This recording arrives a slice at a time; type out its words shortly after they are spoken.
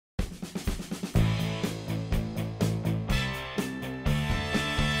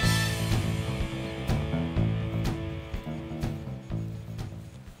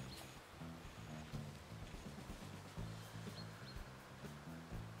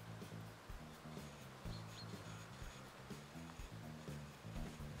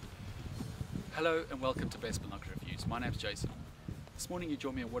Hello and welcome to Best Binocular Reviews. My name's Jason. This morning you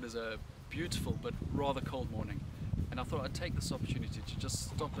joined me on what is a beautiful but rather cold morning, and I thought I'd take this opportunity to just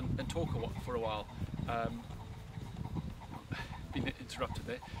stop and talk for a while. Been interrupted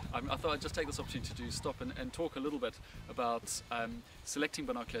there. I thought I'd just take this opportunity to stop and talk a little bit about selecting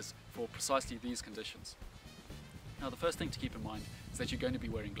binoculars for precisely these conditions. Now, the first thing to keep in mind is that you're going to be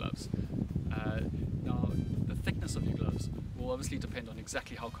wearing gloves. Now, the thickness of your gloves will obviously depend on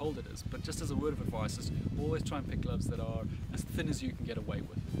exactly how cold it is, but just as a word of advice is always try and pick gloves that are as thin as you can get away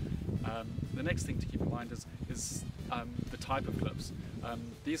with. The next thing to keep in mind is the type of gloves.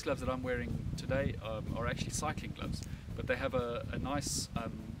 These gloves that I'm wearing today are actually cycling gloves, but they have a nice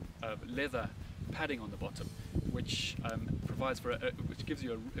leather padding on the bottom, which provides for which gives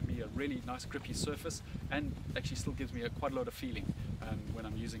you me a really nice grippy surface, and actually still gives me quite a lot of feeling when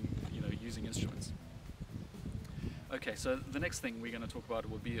I'm using instruments. Okay, so the next thing we're going to talk about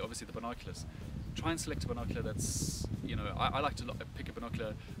will be obviously the binoculars. Try and select a binocular that's, I like to pick a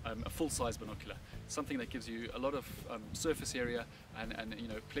binocular, a full-size binocular, something that gives you a lot of surface area and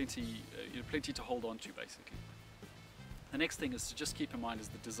plenty to hold on to, basically. The next thing is to just keep in mind is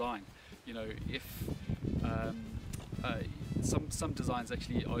the design. If some designs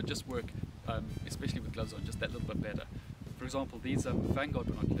actually just work, especially with gloves on, just that little bit better. For example, these Vanguard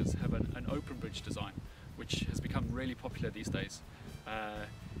binoculars have an open bridge design, which has become really popular these days.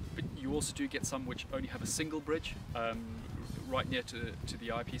 But you also do get some which only have a single bridge right near to the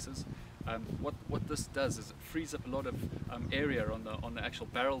eyepieces. What this does is it frees up a lot of area on the actual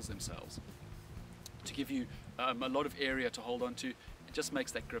barrels themselves to give you a lot of area to hold on to. It just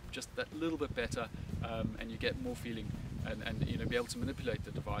makes that grip just that little bit better, and you get more feeling and be able to manipulate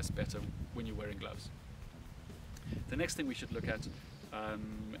the device better when you're wearing gloves. The next thing we should look at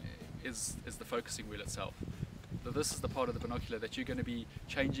is the focusing wheel itself. So this is the part of the binocular that you're going to be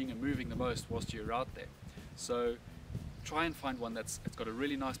changing and moving the most whilst you're out there. So try and find one that's got a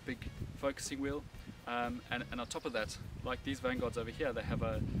really nice big focusing wheel, and on top of that, like these Vanguards over here, they have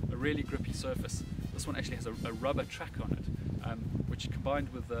a really grippy surface. This one actually has a rubber track on it, which combined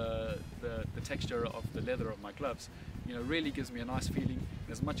with the texture of the leather of my gloves, really gives me a nice feeling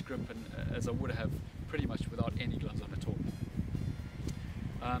and as much grip as I would have pretty much without any gloves on at all.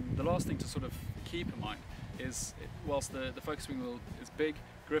 The last thing to sort of keep in mind is, whilst the focusing wheel is big,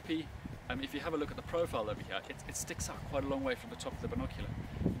 grippy, if you have a look at the profile over here, it sticks out quite a long way from the top of the binocular.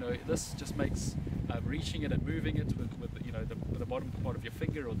 This just makes reaching it and moving it with the bottom part of your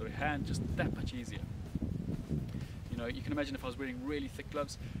finger or the hand just that much easier. You can imagine if I was wearing really thick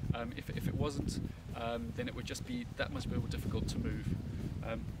gloves, if it wasn't, then it would just be that much more difficult to move.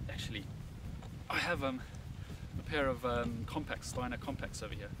 Actually, I have a pair of Steiner compacts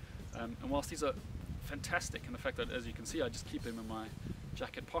over here, and whilst these are fantastic in the fact that, as you can see, I just keep them in my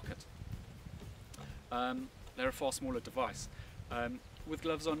jacket pocket, they're a far smaller device. With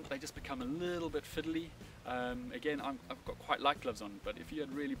gloves on, they just become a little bit fiddly. Again, I've got quite light gloves on, but if you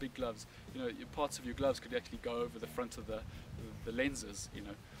had really big gloves, parts of your gloves could actually go over the front of the lenses.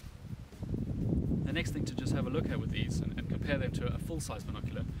 The next thing to just have a look at with these and compare them to a full-size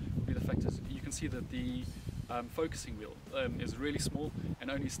binocular would be the fact that you can see that the focusing wheel is really small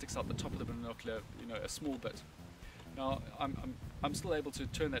and only sticks out the top of the binocular, a small bit. Now, I'm still able to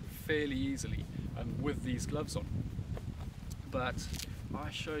turn that fairly easily with these gloves on, but I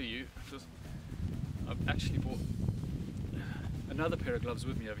show you, because I've actually bought another pair of gloves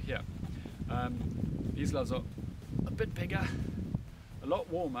with me over here. These gloves are a bit bigger, a lot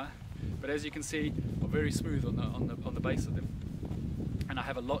warmer, but as you can see, are very smooth on the base of them, and I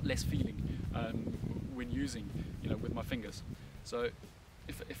have a lot less feeling when using, with my fingers. So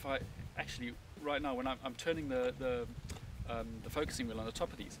if I actually right now, when I'm turning the focusing wheel on the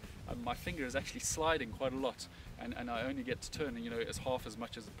top of these, my finger is actually sliding quite a lot, and I only get to turn as half as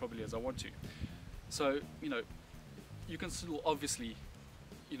much as probably as I want to. So you can still obviously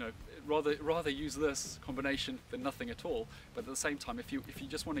rather use this combination than nothing at all, but at the same time, if you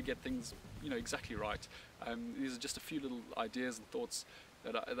just want to get things exactly right, these are just a few little ideas and thoughts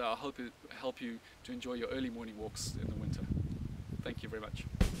that I hope help you to enjoy your early morning walks in the winter. Thank you very much.